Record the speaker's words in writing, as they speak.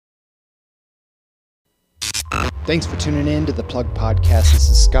Thanks for tuning in to the Plug Podcast. This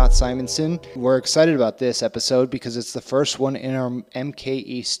is Scott Simonson. We're excited about this episode because it's the first one in our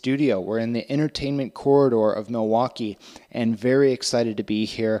MKE studio. We're in the entertainment corridor of Milwaukee and very excited to be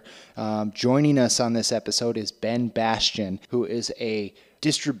here. Joining us on this episode is Ben Bastian, who is a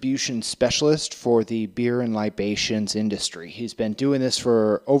distribution specialist for the beer and libations industry. He's been doing this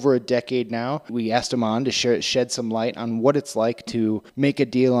for over a decade now. We asked him on to shed some light on what it's like to make a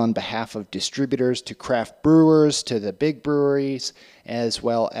deal on behalf of distributors to craft brewers to the big breweries, as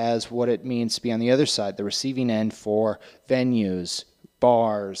well as what it means to be on the other side, the receiving end for venues,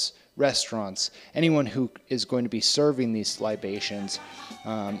 bars, restaurants, anyone who is going to be serving these libations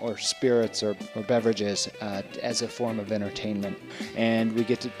or spirits or beverages as a form of entertainment. And we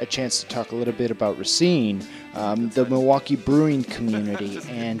get a chance to talk a little bit about Racine, the Milwaukee brewing community,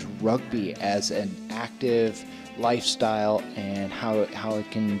 and rugby as an active lifestyle and how it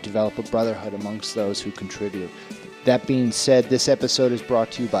can develop a brotherhood amongst those who contribute. That being said, this episode is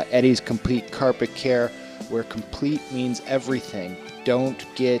brought to you by Eddie's Complete Carpet Care, where complete means everything. Don't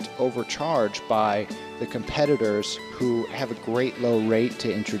get overcharged by the competitors who have a great low rate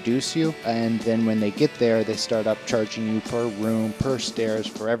to introduce you, and then when they get there, they start up charging you per room, per stairs,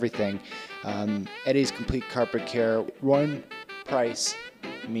 for everything. Eddie's Complete Carpet Care, one price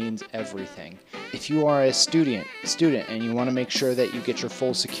means everything. If you are a student and you want to make sure that you get your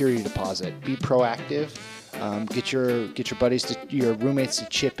full security deposit, be proactive. Get your buddies, your roommates to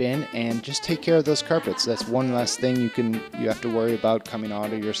chip in, and just take care of those carpets. That's one less thing you have to worry about coming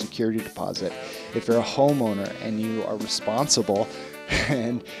out of your security deposit. If you're a homeowner and you are responsible,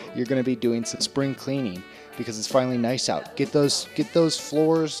 and you're going to be doing some spring cleaning because it's finally nice out, get those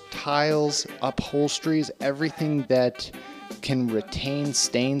floors, tiles, upholsteries, everything that can retain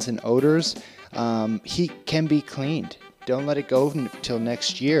stains and odors. He can be cleaned. Don't let it go until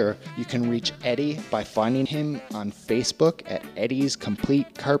next year. You can reach Eddie by finding him on Facebook at Eddie's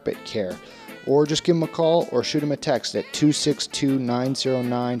Complete Carpet Care, or just give him a call or shoot him a text at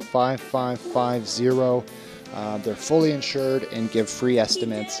 262-909-5550. They're fully insured and give free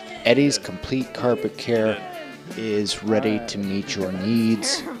estimates. Eddie's Complete Carpet Care is ready to meet your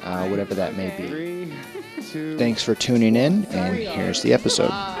needs, whatever that may be. Thanks for tuning in, and here's the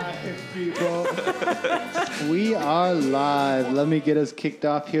episode. We are live. Let me get us kicked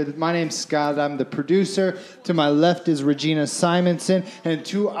off here. My name's Scott. I'm the producer. To my left is Regina Simonson. And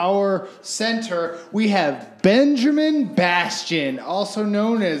to our center, we have Benjamin Bastian, also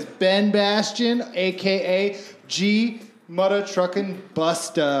known as Ben Bastian, a.k.a. G. Mudda Truckin'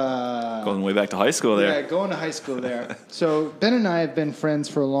 Busta. Going way back to high school there. Yeah, going to high school there. So Ben and I have been friends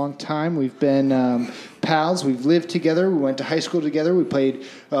for a long time. We've been pals. We've lived together. We went to high school together. We played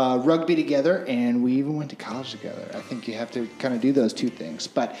rugby together, and we even went to college together. I think you have to kind of do those two things.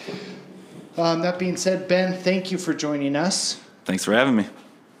 But that being said, Ben, thank you for joining us. Thanks for having me.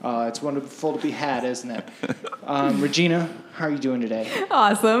 It's wonderful to be had, isn't it? Regina, how are you doing today?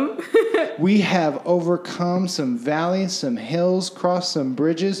 Awesome. We have overcome some valleys, some hills, crossed some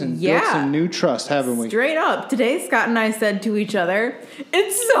bridges, and built some new trust, haven't we? Straight up. Today, Scott and I said to each other,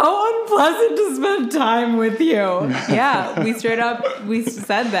 it's so unpleasant to spend time with you. Yeah, we said that. We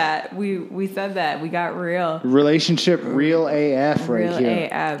said that. We got real. Relationship real AF right real here.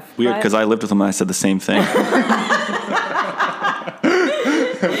 AF. Weird, because I lived with him and I said the same thing.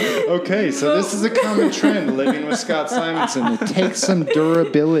 Okay, so this is a common trend, living with Scott Simonson. It takes some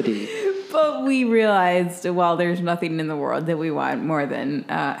durability. But we realized, well, there's nothing in the world that we want more than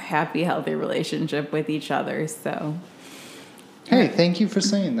a happy, healthy relationship with each other. So, hey, thank you for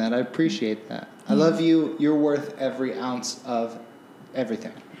saying that. I appreciate that. I love you. You're worth every ounce of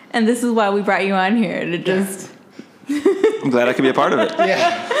everything. And this is why we brought you on here, to just I'm glad I could be a part of it.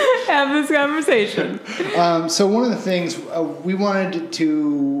 Yeah. have this conversation. So one of the things we wanted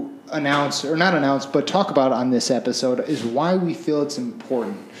to announce, or not announce, but talk about on this episode is why we feel it's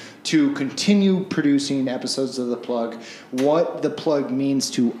important to continue producing episodes of The Plug, what The Plug means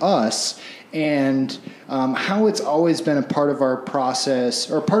to us, and how it's always been a part of our process,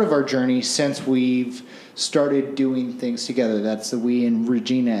 or part of our journey since we've started doing things together. That's the we and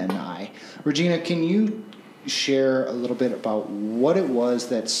Regina and I. Regina, can you share a little bit about what it was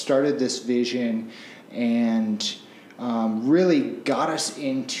that started this vision and really got us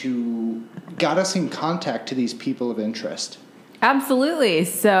in contact to these people of interest? Absolutely.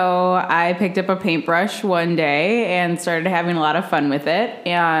 So I picked up a paintbrush one day and started having a lot of fun with it,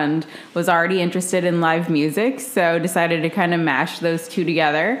 and was already interested in live music, so decided to kind of mash those two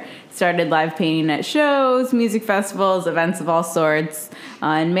together. Started live painting at shows, music festivals, events of all sorts,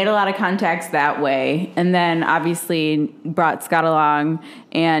 and made a lot of contacts that way. And then obviously brought Scott along,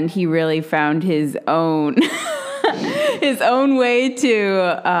 and he really found his own his own way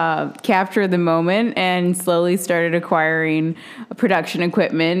to capture the moment, and slowly started acquiring production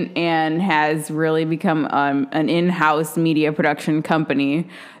equipment, and has really become an in-house media production company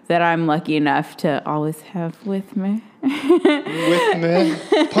that I'm lucky enough to always have with me. With me,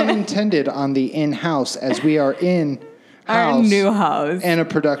 pun intended on the in-house, as we are in house, our new house, and a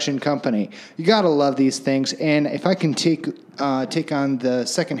production company. You gotta love these things. And if I can take on the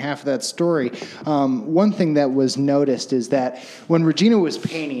second half of that story, one thing that was noticed is that when Regina was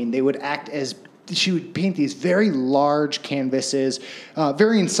painting, they would act as she would paint these very large canvases,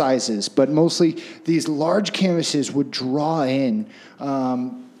 varying sizes, but mostly these large canvases would draw in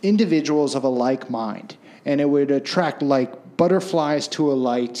individuals of a like mind, and it would attract like butterflies to a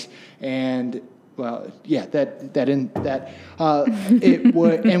light. And well, yeah, it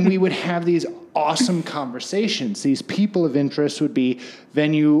would, and we would have these awesome conversations. These people of interest would be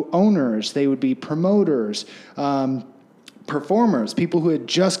venue owners, they would be promoters, performers, people who had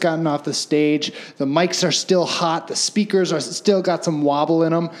just gotten off the stage. The mics are still hot, the speakers are still got some wobble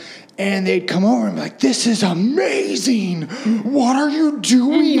in them, and they'd come over and be like, "This is amazing. What are you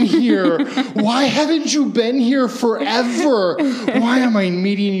doing here? Why haven't you been here forever? Why am I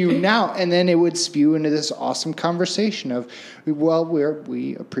meeting you now?" And then it would spew into this awesome conversation of, "Well,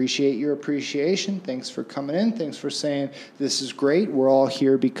 we appreciate your appreciation. Thanks for coming in. Thanks for saying this is great. We're all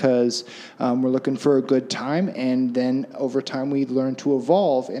here because we're looking for a good time." And then over time, we learn to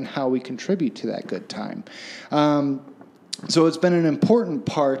evolve in how we contribute to that good time. So it's been an important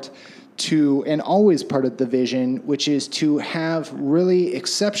part to, and always part of the vision, which is to have really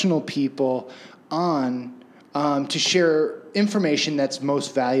exceptional people on to share information that's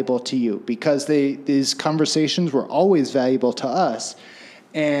most valuable to you, because these conversations were always valuable to us.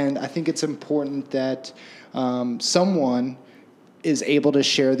 And I think it's important that someone is able to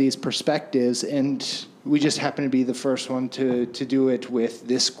share these perspectives, and we just happen to be the first one to do it with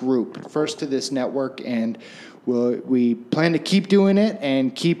this group, first to this network, and we plan to keep doing it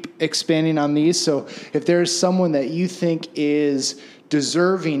and keep expanding on these. So if there's someone that you think is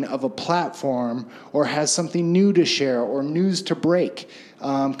deserving of a platform or has something new to share or news to break,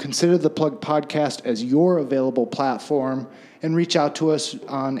 consider the Plug Podcast as your available platform, and reach out to us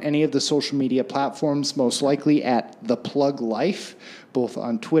on any of the social media platforms, most likely at The Plug Life, both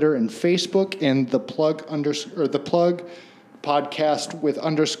on Twitter and Facebook, and the Plug Podcast with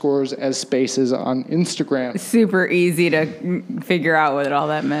underscores as spaces on Instagram. Super easy to figure out what all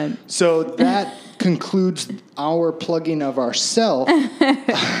that meant. So that concludes our plugging of ourselves.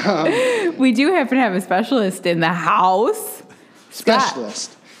 We do happen to have a specialist in the house.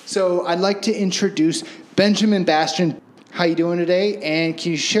 Specialist. So I'd like to introduce Benjamin Bastian. How you doing today? And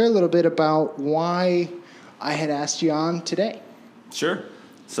can you share a little bit about why I had asked you on today? Sure.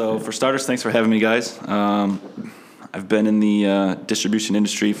 So for starters, thanks for having me, guys. I've been in the distribution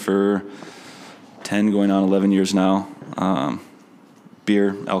industry for 10, going on 11 years now.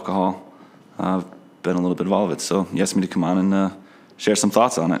 Beer, alcohol, I've been a little bit of all of it. So you asked me to come on and share some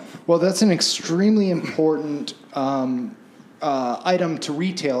thoughts on it. Well, that's an extremely important item to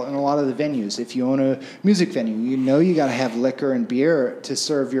retail in a lot of the venues. If you own a music venue, you got to have liquor and beer to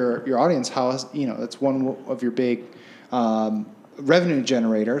serve your audience. That's one of your big revenue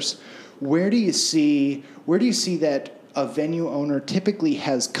generators. Where do you see that a venue owner typically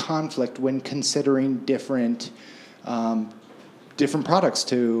has conflict when considering different products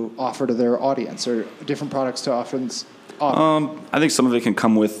to offer to their audience, or different products to offer? I think some of it can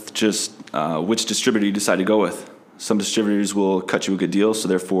come with just which distributor you decide to go with. Some distributors will cut you a good deal, so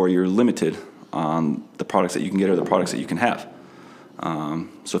therefore you're limited on the products that you can get or the products that you can have.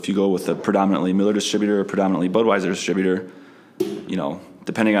 So if you go with a predominantly Miller distributor or predominantly Budweiser distributor,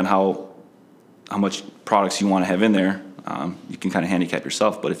 depending on how much products you want to have in there, you can kind of handicap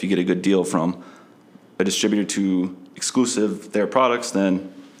yourself. But if you get a good deal from a distributor to exclusive their products,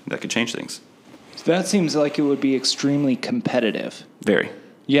 then that could change things. So that seems like it would be extremely competitive. Very.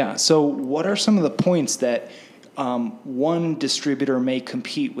 Yeah. So what are some of the points that one distributor may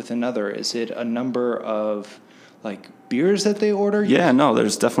compete with another? Is it a number of beers that they order? Yeah, no,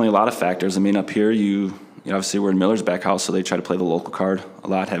 there's definitely a lot of factors. I mean, up here, obviously we're in Miller's back house, so they try to play the local card a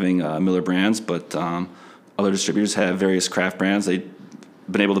lot, having Miller brands, but other distributors have various craft brands. They've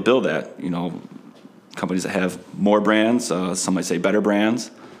been able to build that, companies that have more brands, some might say better brands,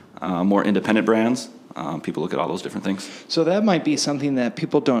 more independent brands. People look at all those different things. So that might be something that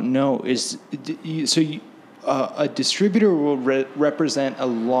people don't know a distributor will represent a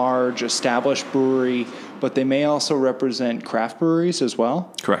large established brewery, but they may also represent craft breweries as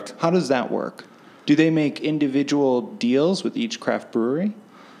well? Correct. How does that work? Do they make individual deals with each craft brewery?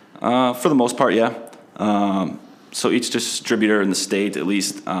 For the most part, yeah. So each distributor in the state, at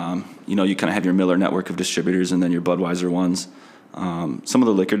least, you kind of have your Miller network of distributors and then your Budweiser ones. Some of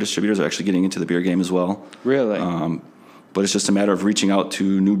the liquor distributors are actually getting into the beer game as well. Really? But it's just a matter of reaching out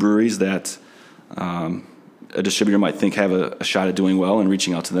to new breweries that a distributor might think have a shot at doing well, and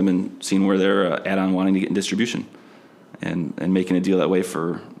reaching out to them and seeing where they're at on wanting to get in distribution, and making a deal that way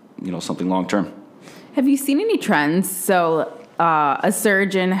for something long term. Have you seen any trends? So a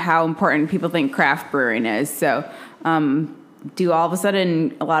surge in how important people think craft brewing is. So do all of a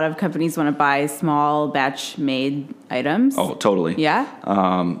sudden a lot of companies want to buy small batch made items? Oh, totally. Yeah?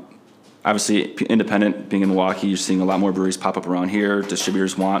 Obviously, independent, being in Milwaukee, you're seeing a lot more breweries pop up around here.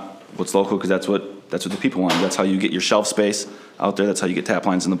 Distributors want what's local because that's what the people want. That's how you get your shelf space out there. That's how you get tap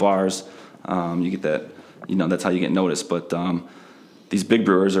lines in the bars. You get that, that's how you get noticed. But these big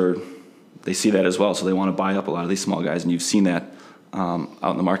brewers they see that as well, so they want to buy up a lot of these small guys, and you've seen that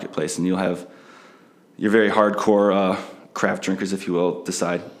out in the marketplace. And you'll have your very hardcore craft drinkers, if you will,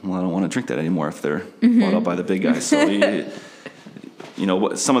 decide, well, I don't want to drink that anymore if they're bought up by the big guys. So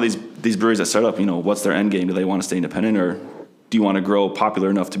some of these breweries that start up, what's their end game? Do they want to stay independent, or do you want to grow popular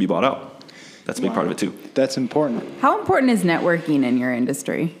enough to be bought out? That's a big part of it too. That's important. How important is networking in your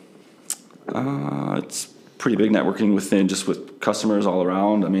industry? It's pretty big networking with customers all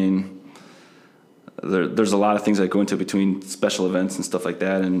around. I mean, there's a lot of things that go into between special events and stuff like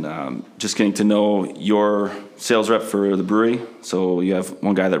that, and just getting to know your sales rep for the brewery. So you have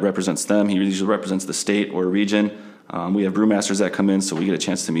one guy that represents them. He usually represents the state or region. We have brewmasters that come in, so we get a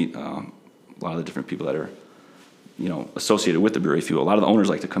chance to meet a lot of the different people that are associated with the brewery, if you will. A lot of the owners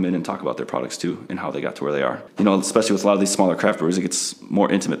like to come in and talk about their products too and how they got to where they are. Especially with a lot of these smaller craft breweries, it gets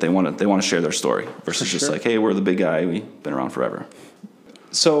more intimate. They want to share their story versus just like, hey, we're the big guy. We've been around forever.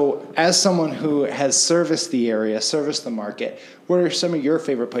 So as someone who has serviced the area, serviced the market, what are some of your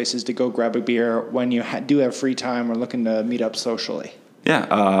favorite places to go grab a beer when you do have free time or looking to meet up socially? Yeah,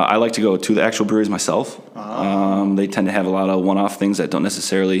 I like to go to the actual breweries myself. They tend to have a lot of one-off things that don't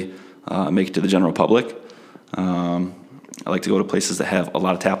necessarily make it to the general public. I like to go to places that have a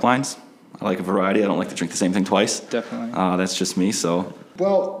lot of tap lines. I like a variety. I don't like to drink the same thing twice. Definitely. That's just me. So.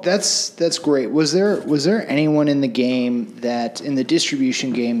 Well, that's great. Was there anyone in the game in the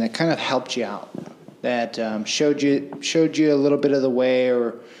distribution game that kind of helped you out, that showed you a little bit of the way,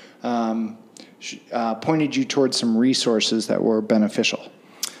 or pointed you towards some resources that were beneficial?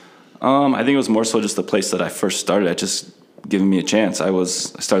 I think it was more so just the place that I first started at, just giving me a chance. I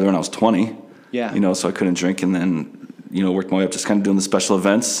started when I was 20. Yeah. So I couldn't drink, and then worked my way up, just kind of doing the special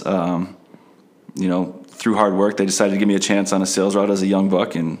events. Through hard work, they decided to give me a chance on a sales route as a young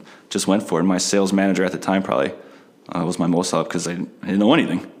buck, and just went for it. And my sales manager at the time probably was my most help because I didn't know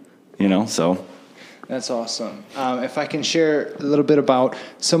anything, so. That's awesome. If I can share a little bit about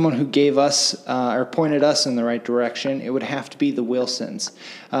someone who gave us or pointed us in the right direction, it would have to be the Wilsons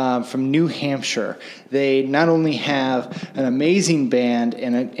from New Hampshire. They not only have an amazing band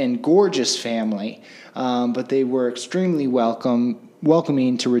and gorgeous family, but they were extremely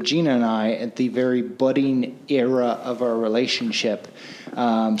welcoming to Regina and I at the very budding era of our relationship.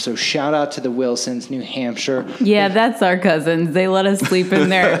 So shout out to the Wilsons, New Hampshire. Yeah, that's our cousins. They let us sleep in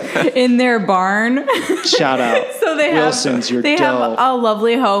their barn. Shout out. So they Wilsons, have a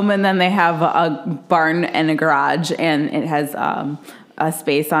lovely home, and then they have a barn and a garage, and it has a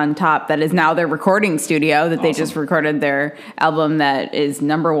space on top that is now their recording studio that They just recorded their album that is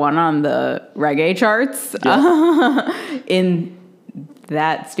 #1 on the reggae charts in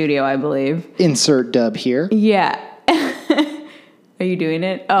that studio, I believe. Insert dub here. Yeah. Are you doing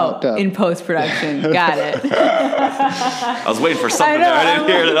it? Oh, in post-production. Got it. I was waiting for something there. I didn't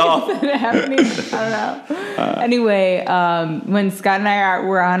hear it at all. I don't know. Anyway, when Scott and I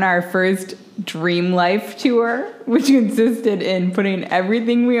were on our first Dream Life tour, which consisted in putting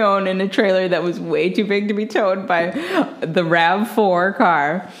everything we own in a trailer that was way too big to be towed by the RAV4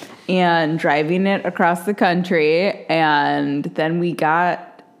 car, and driving it across the country, and then we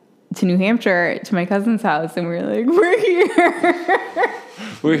got to New Hampshire to my cousin's house, and we were like, we're here.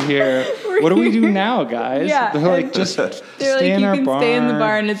 We're here. What do we do now, guys? Yeah. They're like, just stay in our barn. You can stay in the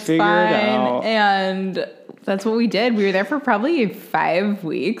barn. It's fine. And that's what we did. We were there for probably 5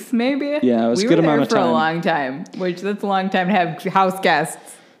 weeks, maybe. Yeah, it was a good amount of time. We were there for a long time, which that's a long time to have house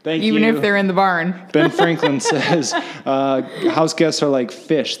guests. Thank you. Even if they're in the barn. Ben Franklin says house guests are like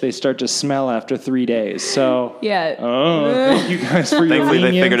fish. They start to smell after 3 days. So, yeah. Thank you guys for your lenience. Thankfully,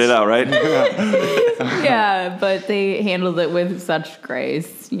 they figured it out, right? Yeah, but they handled it with such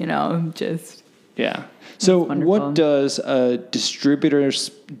grace, just Yeah. So wonderful. what does a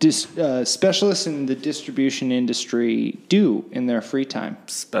specialist in the distribution industry do in their free time?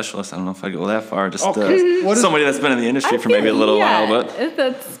 Specialist, I don't know if I'd go that far. Just What is- somebody that's been in the industry for maybe a little while, but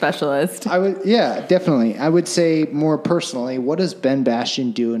That's specialist. Definitely. I would say more personally, what does Ben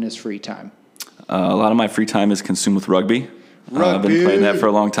Bastian do in his free time? a lot of my free time is consumed with rugby. I've Rugby. been playing that for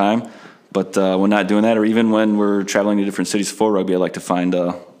a long time. But when not doing that, or even when we're traveling to different cities for rugby, I like to find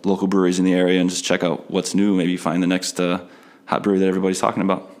local breweries in the area and just check out what's new, maybe find the next hot brewery that everybody's talking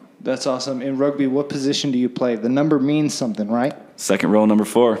about. That's awesome. In rugby, what position do you play? The number means something, right? Second row, number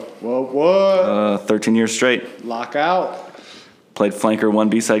 4. What? 13 years straight. Lock out. Played flanker, one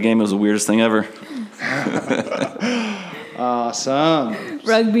B-side game. It was the weirdest thing ever. Awesome.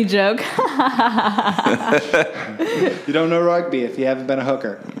 Rugby joke. You don't know rugby if you haven't been a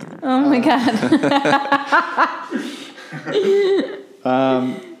hooker. Oh my God.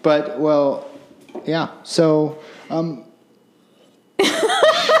 But, well, yeah. So, God,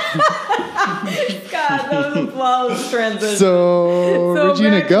 that was a flawless transition. so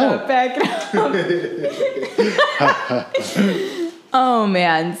Regina, go. Back it up. Oh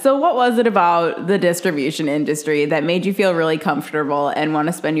man. So what was it about the distribution industry that made you feel really comfortable and want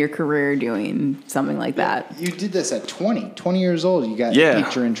to spend your career doing something like that? You did this at 20 years old. You got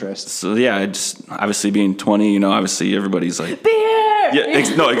piqued your interest. So yeah, I just obviously being 20, obviously everybody's like Beer! Yeah,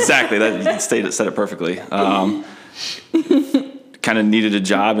 no, exactly. That said it perfectly. Kind of needed a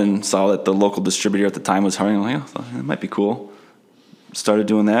job and saw that the local distributor at the time was hiring. I'm like, oh, that might be cool. Started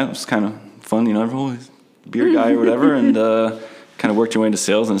doing that. It was kind of fun, everyone's beer guy or whatever, and kind of worked your way into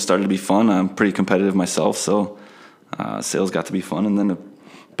sales, and it started to be fun. I'm pretty competitive myself, so sales got to be fun, and then to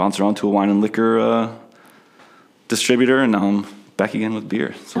bounce around to a wine and liquor distributor, and now I'm back again with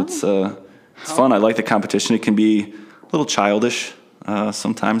beer. So it's fun. I like the competition. It can be a little childish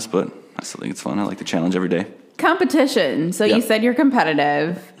sometimes, but I still think it's fun. I like the challenge every day. Competition. So you said you're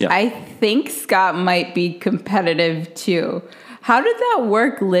competitive. Yeah. I think Scott might be competitive too. How did that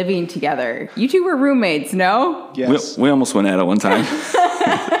work living together? You two were roommates, no? Yes. We almost went at it one time.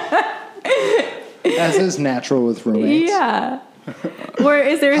 As is natural with roommates. Yeah. Or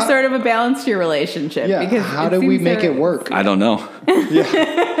is there sort of a balance to your relationship? Yeah. Because How did we make it work? I don't know.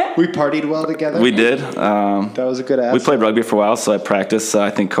 We partied well together. We did. That was a good We asset. played rugby for a while, so I practiced. I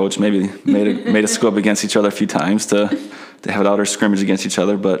think coach maybe made us go up against each other a few times to have an outer scrimmage against each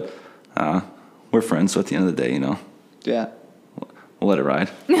other. But we're friends, so at the end of the day, Yeah. we'll let it ride.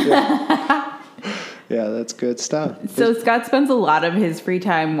 Yeah, that's good stuff. So Scott spends a lot of his free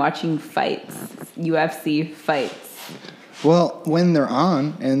time watching fights, UFC fights. Well, when they're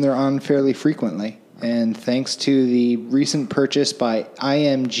on, and they're on fairly frequently, and thanks to the recent purchase by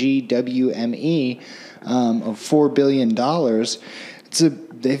IMGWME of $4 billion,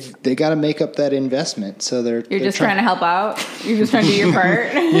 they got to make up that investment. So they're You're trying to help out? You're just trying to do your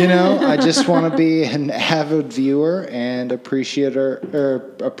part? I just want to be an avid viewer and appreciate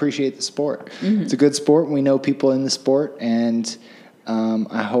the sport. Mm-hmm. It's a good sport. We know people in the sport, and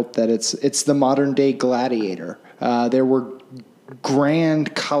I hope that it's the modern day Gladiator. There were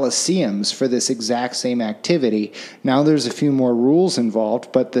grand coliseums for this exact same activity. Now there's a few more rules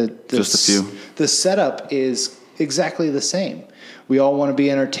involved, but Just a few. The setup is exactly the same. We all want to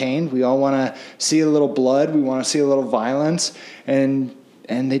be entertained. We all want to see a little blood. We want to see a little violence, and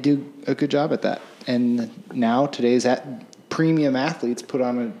they do a good job at that. And now today's premium athletes put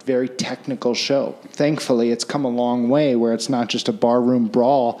on a very technical show. Thankfully, it's come a long way where it's not just a barroom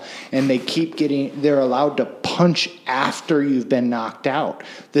brawl, and they're allowed to punch after you've been knocked out.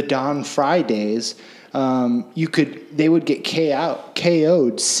 The Don Fry days, they would get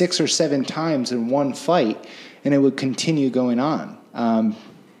KO'd 6 or 7 times in one fight, and it would continue going on.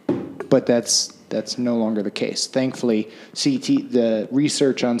 But that's no longer the case. Thankfully, the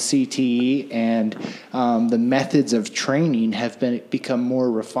research on CTE and the methods of training have become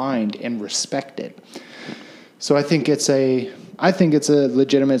more refined and respected. So I think it's a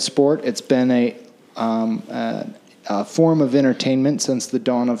legitimate sport. It's been a form of entertainment since the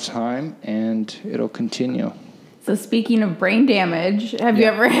dawn of time, and it'll continue. So speaking of brain damage, have you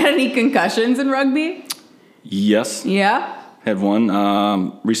ever had any concussions in rugby? Yes. Yeah? Had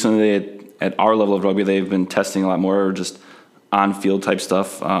one. Recently, at our level of rugby, they've been testing a lot more just on-field type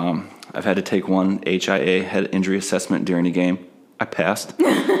stuff. I've had to take one HIA, head injury assessment, during a game. I passed.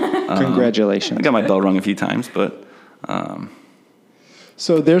 Congratulations. I got my bell rung a few times, but...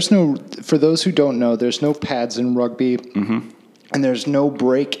 So for those who don't know, there's no pads in rugby, and there's no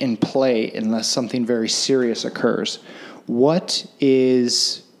break in play unless something very serious occurs. How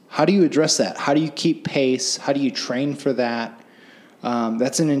do you address that? How do you keep pace? How do you train for that?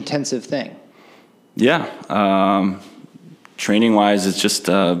 That's an intensive thing. Yeah. Training-wise, it's just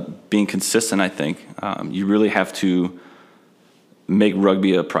being consistent, I think. You really have to make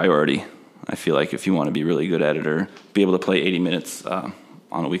rugby a priority, I feel like, if you want to be really good at it or be able to play 80 minutes on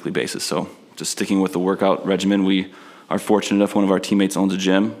a weekly basis. So just sticking with the workout regimen. We are fortunate enough one of our teammates owns a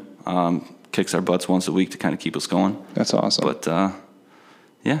gym, kicks our butts once a week to kind of keep us going. That's awesome. But,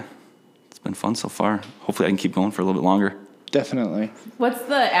 yeah, it's been fun so far. Hopefully I can keep going for a little bit longer. Definitely. What's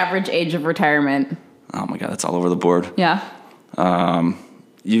the average age of retirement? Oh, my God, that's all over the board. Yeah.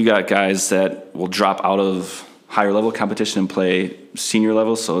 You got guys that will drop out of higher level competition and play senior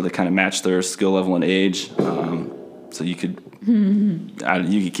level, so they kind of match their skill level and age. So you could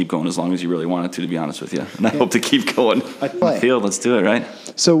keep going as long as you really wanted to be honest with you. And I hope to keep going. Field, let's do it, right?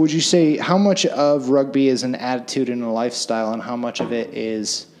 So would you say how much of rugby is an attitude and a lifestyle, and how much of it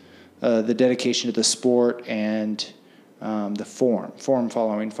is the dedication to the sport and the form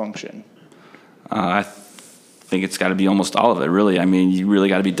following function? I think it's got to be almost all of it, really. I mean, you really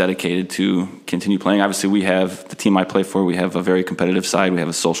got to be dedicated to continue playing. Obviously, we have the team I play for. We have a very competitive side. We have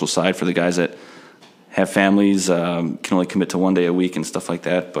a social side for the guys that have families, can only commit to 1 day a week and stuff like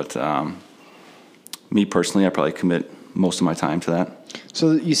that. But me personally, I probably commit most of my time to that.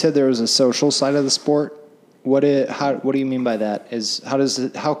 So you said there was a social side of the sport. What do you mean by that? How does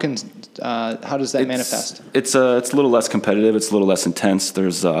that manifest? It's a little less competitive. It's a little less intense.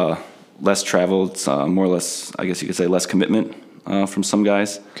 There's less travel. It's more or less, I guess you could say, less commitment from some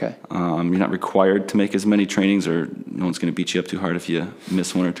guys. Okay. You're not required to make as many trainings, or no one's going to beat you up too hard if you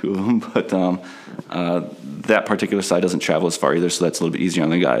miss one or two of them. But that particular side doesn't travel as far either, so that's a little bit easier on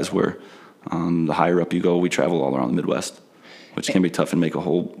the guys. Where the higher up you go, we travel all around the Midwest, which can be tough and make a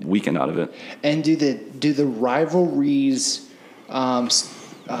whole weekend out of it. And do the rivalries?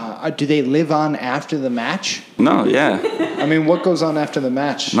 Do they live on after the match? No, yeah. I mean, what goes on after the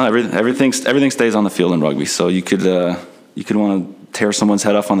match? No, everything stays on the field in rugby. So you could want to tear someone's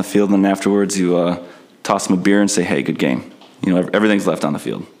head off on the field, and then afterwards you toss them a beer and say, "Hey, good game." You know, everything's left on the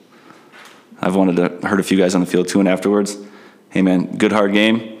field. I've wanted to hurt a few guys on the field too, and afterwards, "Hey, man, good hard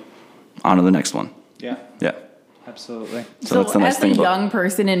game. On to the next one." Yeah. Yeah. Absolutely. So that's the nice thing as a about young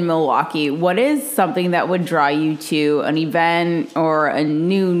person in Milwaukee, what is something that would draw you to an event or a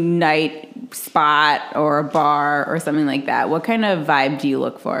new night spot or a bar or something like that? What kind of vibe do you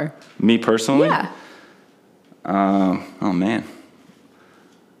look for? Me personally? Yeah. Oh, man.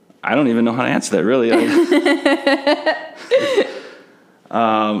 I don't even know how to answer that, really.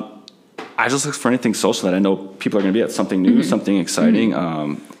 I just look for anything social that I know people are going to be at, something new, something exciting.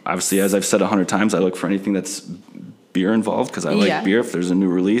 Obviously, as I've said 100 times, I look for anything that's beer involved because I like beer. If there's a new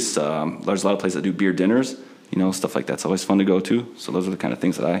release, there's a lot of places that do beer dinners, stuff like that's always fun to go to. So those are the kind of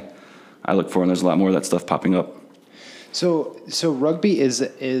things that I look for, and there's a lot more of that stuff popping up. So rugby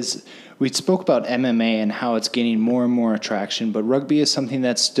is we spoke about MMA and how it's gaining more and more attraction, but rugby is something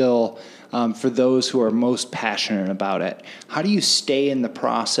that's still for those who are most passionate about it. How do you stay in the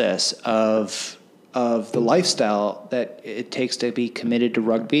process of the lifestyle that it takes to be committed to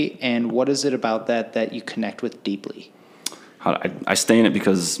rugby, and what is it about that you connect with deeply? I stay in it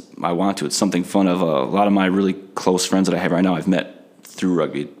because I want to. It's something fun. A lot of my really close friends that I have right now I've met through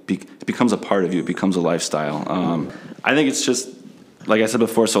rugby. It becomes a part of you. It becomes a lifestyle. I think it's just, like I said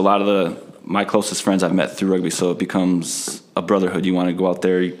before, so a lot of my closest friends I've met through rugby, so it becomes a brotherhood. You want to go out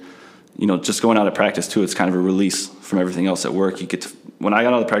there, just going out of practice too, it's kind of a release from everything else at work. When I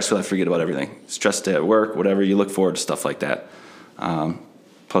got out of the practice field, I forget about everything. Stress day at work, whatever, you look forward to stuff like that.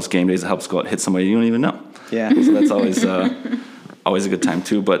 Plus game days, it helps go out and hit somebody you don't even know. Yeah. So that's always always a good time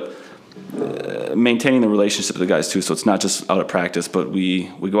too. But maintaining the relationship with the guys too, so it's not just out at practice, but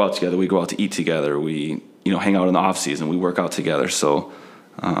we go out together, we go out to eat together, we hang out in the off season, we work out together. So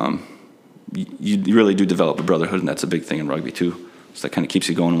you really do develop a brotherhood, and that's a big thing in rugby too. So that kind of keeps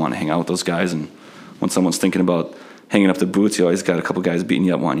you going and want to hang out with those guys. And when someone's thinking about hanging up the boots, you always got a couple guys beating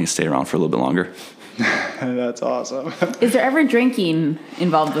you up, wanting you to stay around for a little bit longer. That's awesome. Is there ever drinking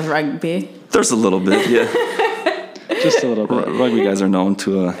involved with rugby? There's a little bit, yeah. Just a little bit. Rugby guys are known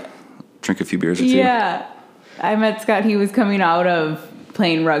to drink a few beers or two. Yeah. I met Scott. He was coming out of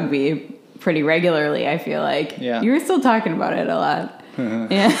playing rugby pretty regularly, I feel like. Yeah. You were still talking about it a lot.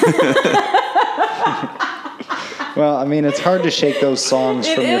 Yeah. Well, I mean, it's hard to shake those songs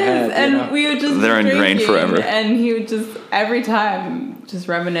from your head. And we would just they're ingrained forever. And he would just every time just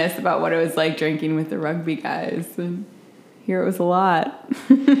reminisce about what it was like drinking with the rugby guys. And here it was a lot.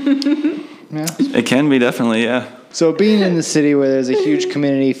 Yeah. It can be, definitely, yeah. So being in the city where there's a huge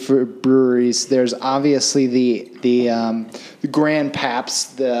community for breweries, there's obviously the Grand Paps,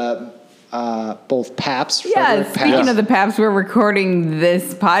 the both Pabst. Yeah, Frederick speaking Pabst. of the Pabst, we're recording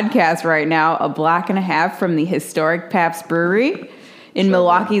this podcast right now, a Black and a Half from the historic Pabst Brewery in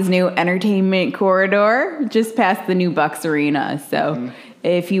Milwaukee's new entertainment corridor, just past the new Bucks Arena. So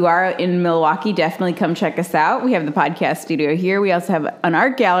if you are in Milwaukee, definitely come check us out. We have the podcast studio here. We also have an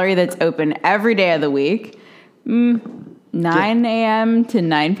art gallery that's open every day of the week, 9 a.m. to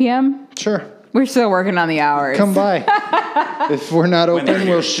 9 p.m. Sure. We're still working on the hours. Come by. If we're not open,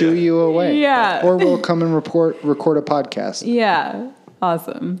 we'll shoo you away. Yeah. Or we'll come and record a podcast. Yeah.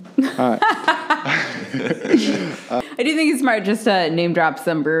 Awesome. All right. I do think it's smart just to name drop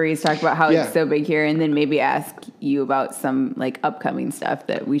some breweries, talk about how Yeah. it's so big here, and then maybe ask you about some like upcoming stuff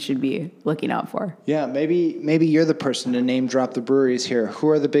that we should be looking out for. Yeah, maybe you're the person to name drop the breweries here. Who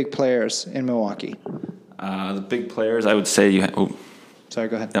are the big players in Milwaukee? The big players, I would say Sorry,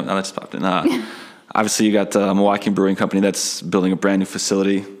 go ahead. no, that just popped in. Obviously, you got Milwaukee Brewing Company that's building a brand new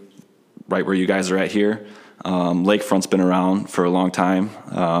facility right where you guys are at here. Lakefront's been around for a long time.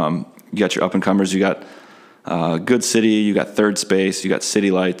 You got your up-and-comers. You got Good City. You got Third Space. You got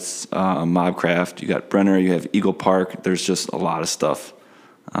City Lights, Mobcraft. You got Brenner. You have Eagle Park. There's just a lot of stuff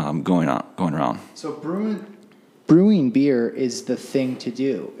going around. So brewing beer is the thing to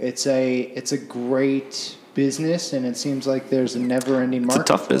do. It's a great business, and it seems like there's a never-ending market. It's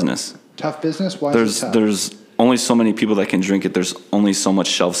a tough business. Tough business? Why is it tough? There's only so many people that can drink it. There's only so much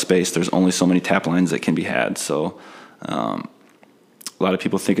shelf space. There's only so many tap lines that can be had. So a lot of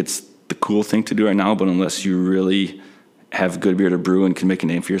people think it's the cool thing to do right now, but unless you really have good beer to brew and can make a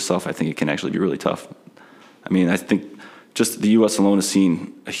name for yourself, I think it can actually be really tough. I mean, I think just the U.S. alone has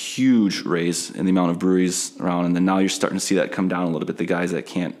seen a huge raise in the amount of breweries around, and then now you're starting to see that come down a little bit. The guys that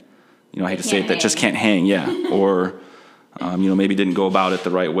can't, I hate to say it, that just can't hang, yeah, or maybe didn't go about it the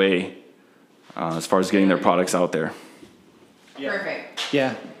right way as far as getting their products out there. Perfect.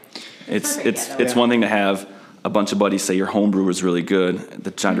 Yeah. It's one thing to have a bunch of buddies say your home brew is really good,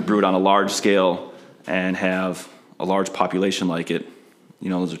 that trying to brew it on a large scale and have a large population like it.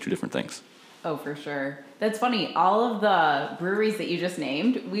 Those are two different things. Oh, for sure. That's funny. All of the breweries that you just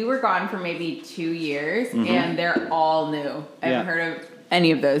named, we were gone for maybe 2 years, and they're all new. I haven't heard of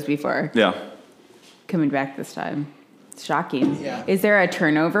any of those before. Yeah. Coming back this time. It's shocking. Yeah. Is there a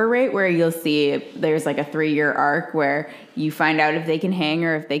turnover rate where you'll see there's like a 3-year arc where you find out if they can hang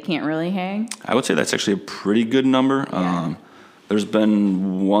or if they can't really hang? I would say that's actually a pretty good number. Yeah. There's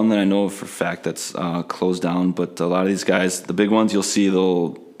been one that I know for a fact that's closed down, but a lot of these guys, the big ones, you'll see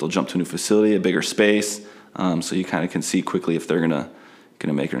they'll jump to a new facility, a bigger space, so you kind of can see quickly if they're gonna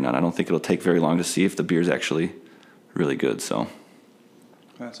make it or not. I don't think it'll take very long to see if the beer's actually really good. So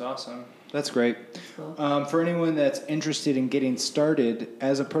That's awesome. That's great. For anyone that's interested in getting started,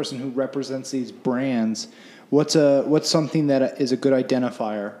 as a person who represents these brands, what's something that is a good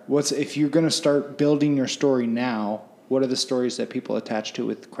identifier? If you're going to start building your story now, what are the stories that people attach to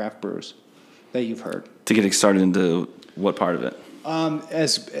with craft brewers that you've heard? to get started into what part of it?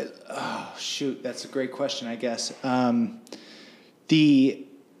 That's a great question, I guess. The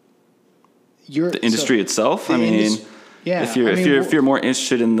industry itself. I mean, yeah. If you're more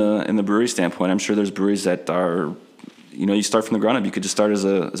interested in the brewery standpoint, I'm sure there's breweries that are, you start from the ground up. You could just start as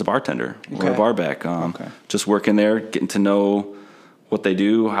a bartender or a bar back, just working there, getting to know what they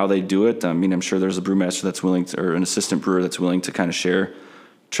do, how they do it. I mean, I'm sure there's a brewmaster that's willing to, or an assistant brewer that's willing to kind of share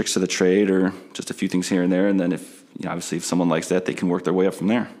tricks of the trade or just a few things here and there. And then obviously if someone likes that, they can work their way up from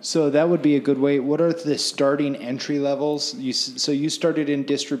there. So that would be a good way. What are the starting entry levels? So you started in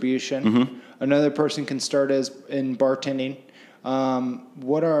distribution. Mm-hmm. Another person can start in bartending.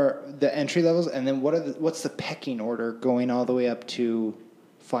 What are the entry levels? And then what's the pecking order going all the way up to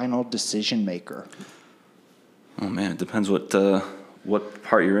final decision maker? Oh man, it depends what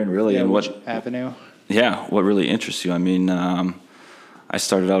part you're in really, and which what avenue. Yeah, what really interests you. I mean, I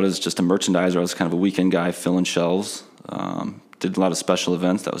started out as just a merchandiser. I was kind of a weekend guy filling shelves. Did a lot of special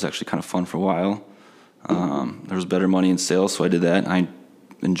events. That was actually kind of fun for a while. There was better money in sales, so I did that. I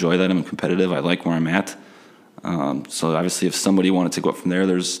enjoy that. I'm competitive. I like where I'm at. So obviously, if somebody wanted to go up from there,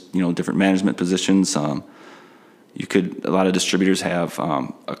 there's different management positions. A lot of distributors have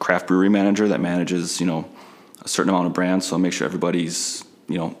a craft brewery manager that manages a certain amount of brands. So make sure everybody's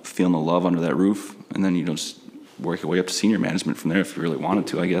feeling the love under that roof, and then just work your way up to senior management from there if you really wanted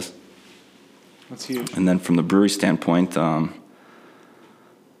to, I guess. That's huge. And then from the brewery standpoint, home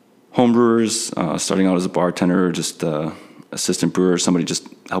brewers, starting out as a bartender or just assistant brewer, somebody just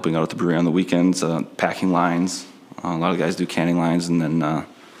helping out at the brewery on the weekends, packing lines. A lot of guys do canning lines, and then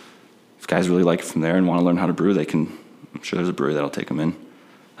if guys really like it from there and want to learn how to brew, I'm sure there's a brewery that'll take them in,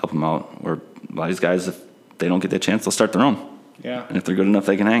 help them out. Or a lot of these guys, if they don't get that chance, they'll start their own. Yeah. And if they're good enough,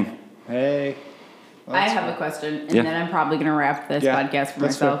 they can hang. Hey. Well, I that's have fun. a question, and Yeah. then I'm probably going to wrap this Yeah, podcast for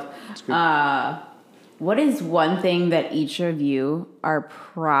that's myself. fair. That's good. What is one thing that each of you are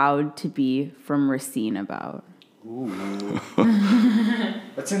proud to be from Racine about? Ooh.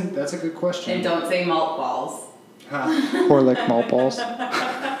 That's a good question. And don't say malt balls. Horlick malt balls.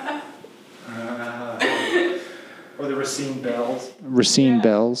 Or the Racine bells. Racine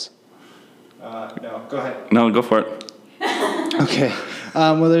bells. No, go ahead. No, go for it. Okay.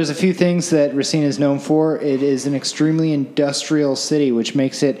 Well, there's a few things that Racine is known for. It is an extremely industrial city, which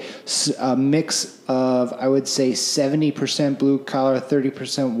makes it a mix of, I would say, 70% blue collar,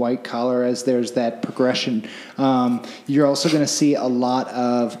 30% white collar, as there's that progression. You're also going to see a lot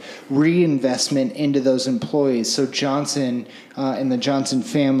of reinvestment into those employees. So Johnson and the Johnson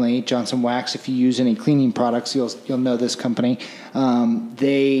family, Johnson Wax, if you use any cleaning products, you'll know this company.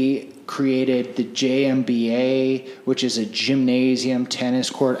 They created the JMBA, which is a gymnasium, tennis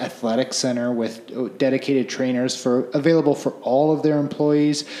court, athletic center with dedicated trainers available for all of their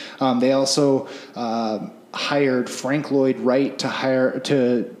employees. They also hired Frank Lloyd Wright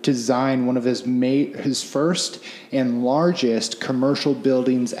to design one of his first and largest commercial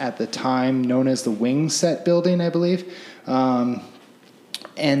buildings at the time, known as the Wingset Building, I believe. And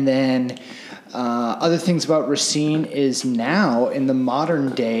then other things about Racine is now, in the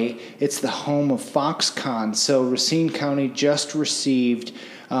modern day, it's the home of Foxconn. So Racine County just received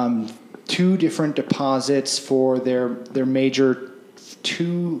 2 different deposits for their major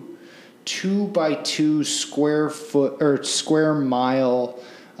 2 by 2 square foot or square mile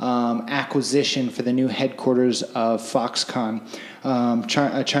acquisition for the new headquarters of Foxconn,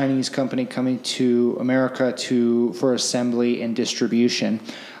 a Chinese company coming to America for assembly and distribution.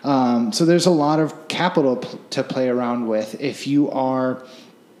 So there's a lot of capital to play around with. If you're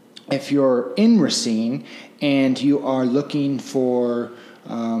in Racine and you are looking for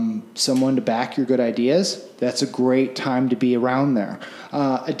someone to back your good ideas, that's a great time to be around there.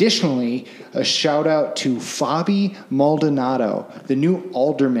 Additionally, a shout out to Fabi Maldonado, the new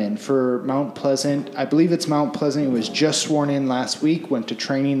alderman for Mount Pleasant. I believe it's Mount Pleasant. He was just sworn in last week, went to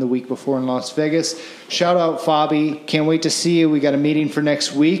training the week before in Las Vegas. Shout out, Fabi. Can't wait to see you. We got a meeting for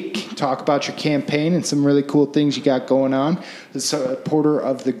next week. Talk about your campaign and some really cool things you got going on. The supporter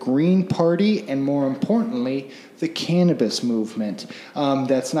of the Green Party and, more importantly, the cannabis movement.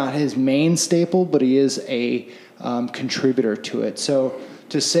 That's not his main staple, but he is a contributor to it. So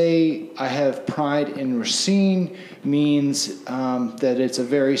to say I have pride in Racine means that it's a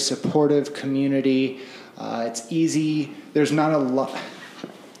very supportive community. It's easy. There's not a lot.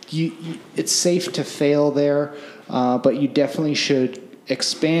 It's safe to fail there, but you definitely should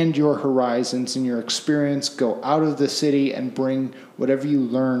expand your horizons and your experience. Go out of the city and bring whatever you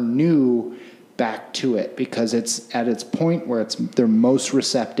learn new back to it, because it's at its point where they're most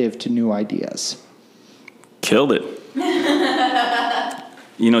receptive to new ideas. Killed it.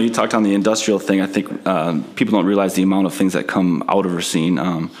 You talked on the industrial thing. I think people don't realize the amount of things that come out of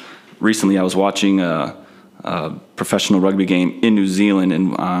Racine. Recently, I was watching a professional rugby game in New Zealand,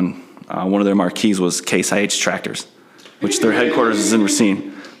 and on one of their marquees was Case IH Tractors, which their headquarters is in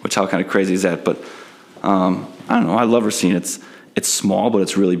Racine, which how kind of crazy is that? But I don't know. I love Racine. It's small, but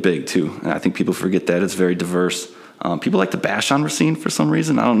it's really big, too. And I think people forget that. It's very diverse. People like to bash on Racine for some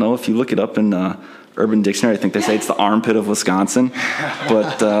reason. I don't know. If you look it up in Urban Dictionary, I think they say it's the armpit of Wisconsin.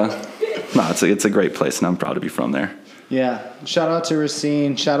 But, no, it's a great place, and I'm proud to be from there. Yeah. Shout out to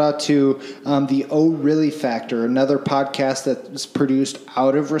Racine. Shout out to the Oh Really Factor, another podcast that was produced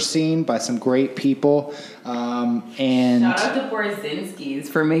out of Racine by some great people. And Shout out to Borzinski's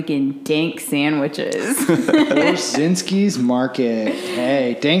for making dank sandwiches. Borzinski's Market.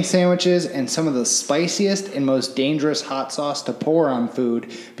 Hey, dank sandwiches and some of the spiciest and most dangerous hot sauce to pour on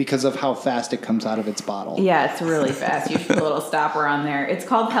food because of how fast it comes out of its bottle. Yeah, it's really fast. You should put a little stopper on there. It's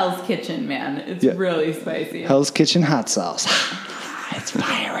called Hell's Kitchen, man. It's really spicy. Hell's Kitchen hot sauce. It's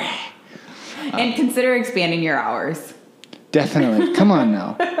fiery. And consider expanding your hours. Definitely. Come on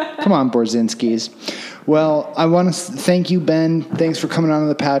now. Come on, Borzinski's. Well, I want to thank you, Ben. Thanks for coming on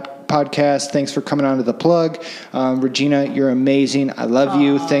to the podcast. Thanks for coming on to the plug. Regina, you're amazing. I love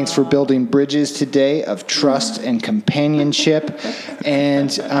you. Thanks for building bridges today of trust and companionship.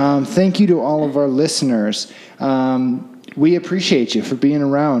 And thank you to all of our listeners. We appreciate you for being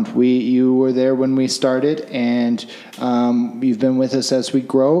around. You were there when we started, and you've been with us as we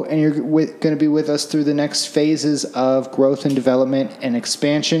grow, and you're going to be with us through the next phases of growth and development and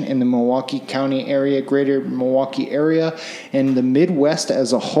expansion in the Milwaukee County area, greater Milwaukee area, and the Midwest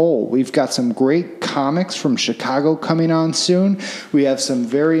as a whole. We've got some great comics from Chicago coming on soon. We have some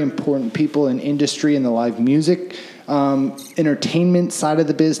very important people in industry in the live music entertainment side of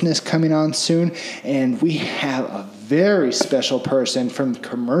the business coming on soon. And we have a very special person from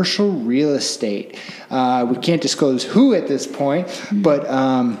commercial real estate. We can't disclose who at this point, but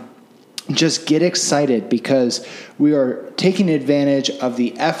just get excited because we are taking advantage of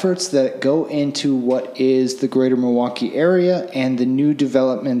the efforts that go into what is the greater Milwaukee area and the new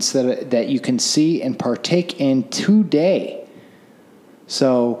developments that you can see and partake in today.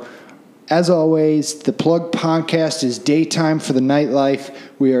 So, as always, the Plug Podcast is daytime for the nightlife.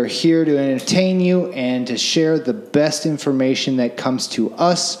 We are here to entertain you and to share the best information that comes to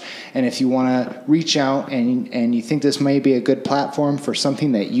us. And if you want to reach out and you think this may be a good platform for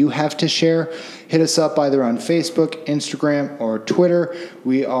something that you have to share, hit us up either on Facebook, Instagram, or Twitter.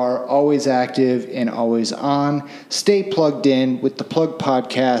 We are always active and always on. Stay plugged in with the Plug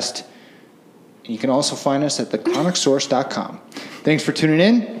Podcast. You can also find us at thechronicsource.com. Thanks for tuning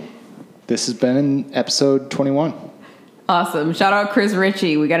in. This has been episode 21. Awesome. Shout out Chris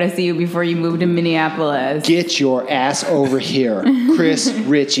Ritchie. We got to see you before you move to Minneapolis. Get your ass over here. Chris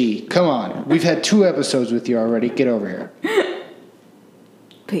Ritchie. Come on. We've had 2 episodes with you already. Get over here.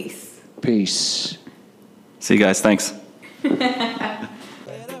 Peace. Peace. See you guys. Thanks.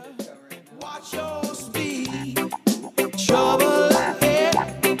 Watch your speed. Trouble ahead,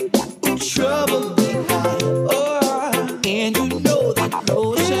 trouble behind. Oh, and you know that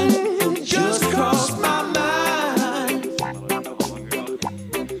notion just crossed my mind.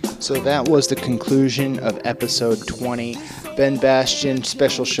 So that was the conclusion of episode 20. Ben Bastian,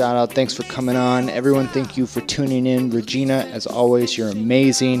 special shout out. Thanks for coming on. Everyone, thank you for tuning in. Regina, as always, you're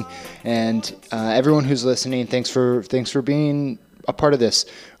amazing. And everyone who's listening, thanks for being a part of this.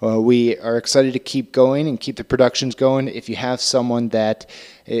 We are excited to keep going and keep the productions going. If you have someone that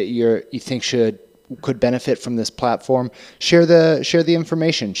you think could benefit from this platform, share the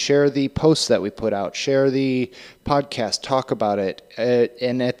information, share the posts that we put out, share the podcast, talk about it,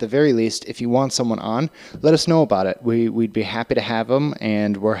 and at the very least, if you want someone on, let us know about it. We'd be happy to have them,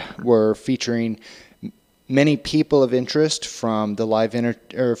 and we're featuring many people of interest from the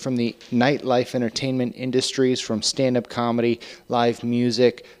from the nightlife entertainment industries, from stand-up comedy, live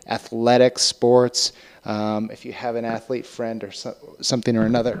music, athletics, sports. If you have an athlete friend or something or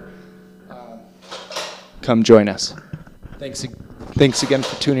another, come join us. Thanks again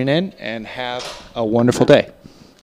for tuning in, and have a wonderful day.